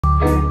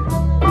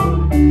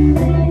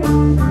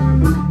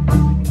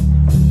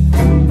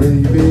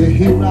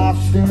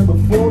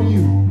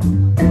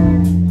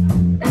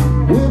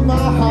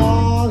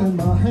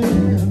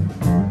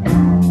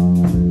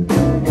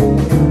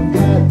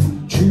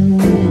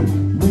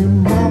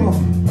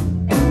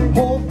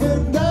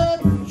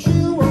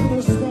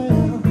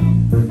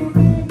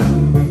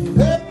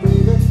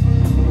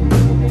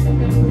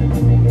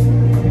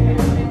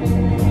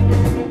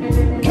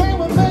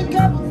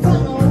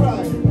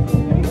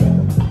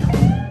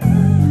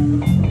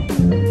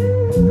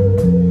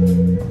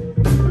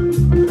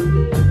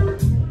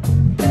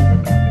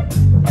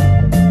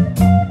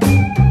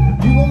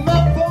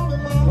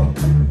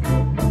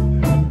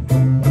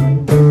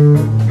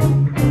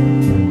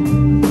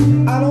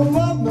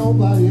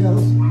nobody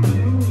else.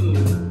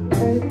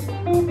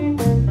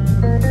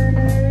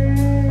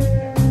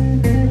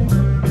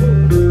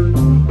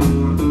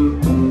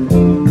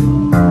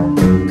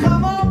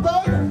 Come on,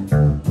 baby.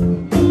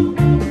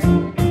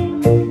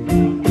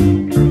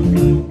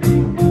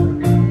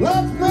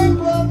 Let's make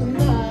love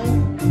tonight.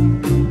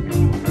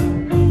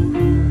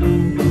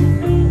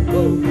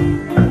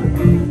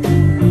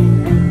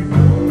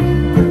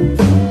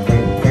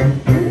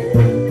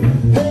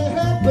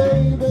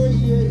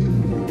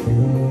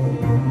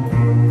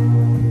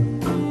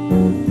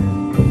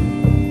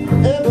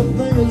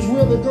 Everything is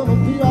really gonna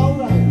be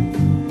alright.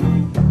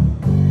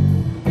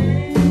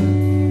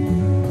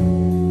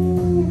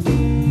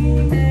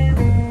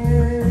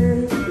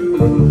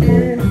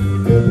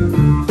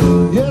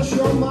 Yes,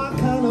 you're my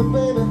kind of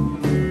baby,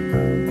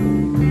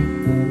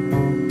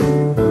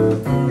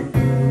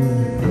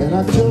 and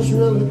I just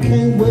really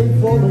can't wait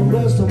for the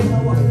rest of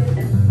my life.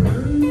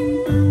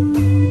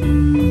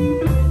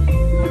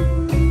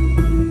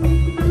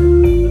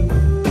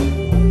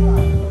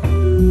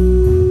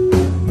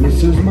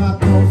 This is my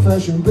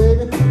confession,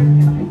 baby.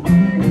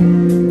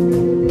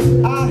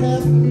 I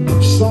have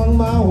sung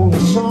my own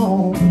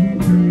song.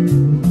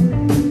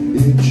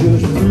 It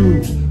just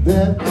proves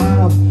that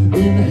I'm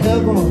in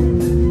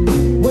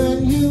heaven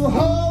when you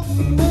hold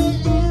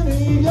me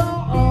in your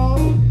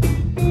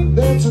arms.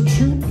 That's a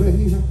truth,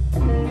 baby.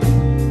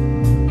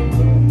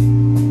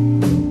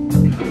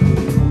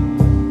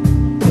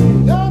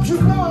 Don't you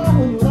know I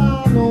wouldn't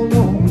lie, no,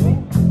 no.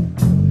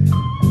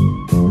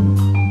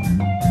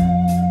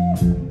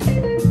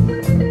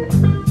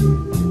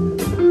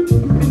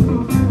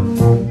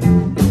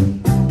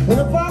 And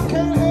if I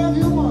can't have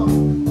you, mama,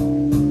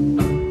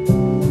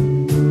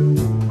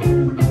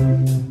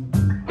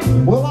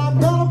 well, I'm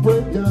gonna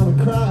break down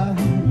and cry.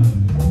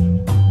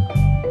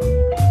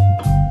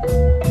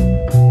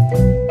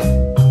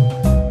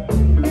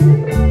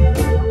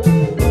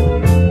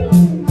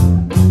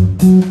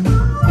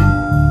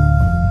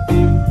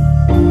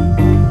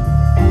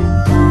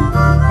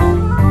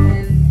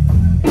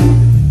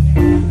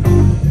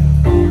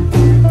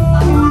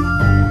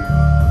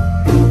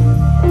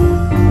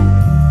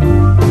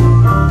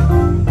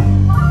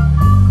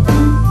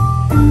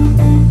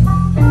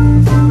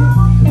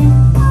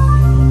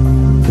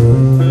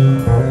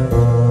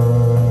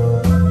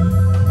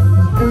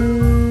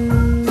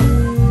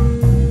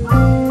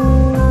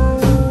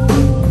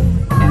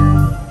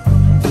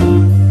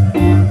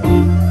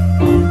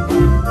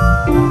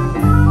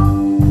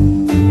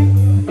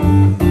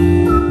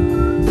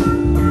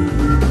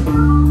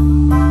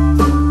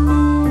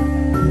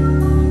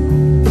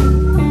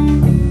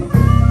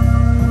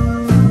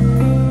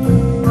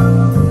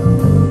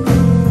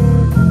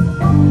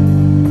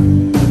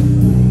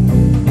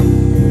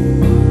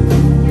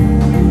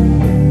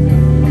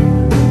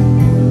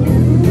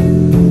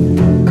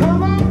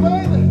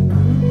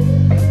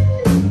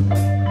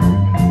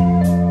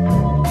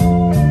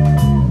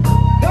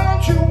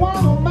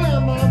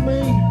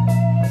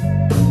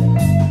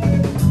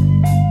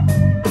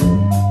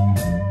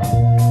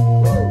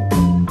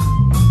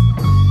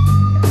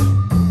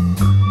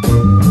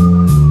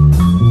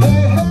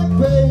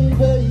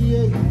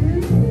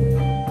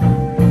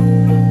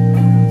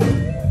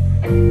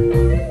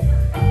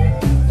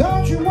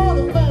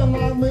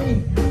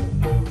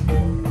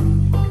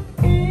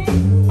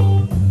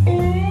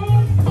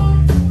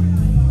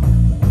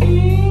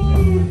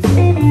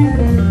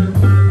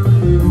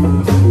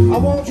 I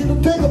want you to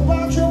take a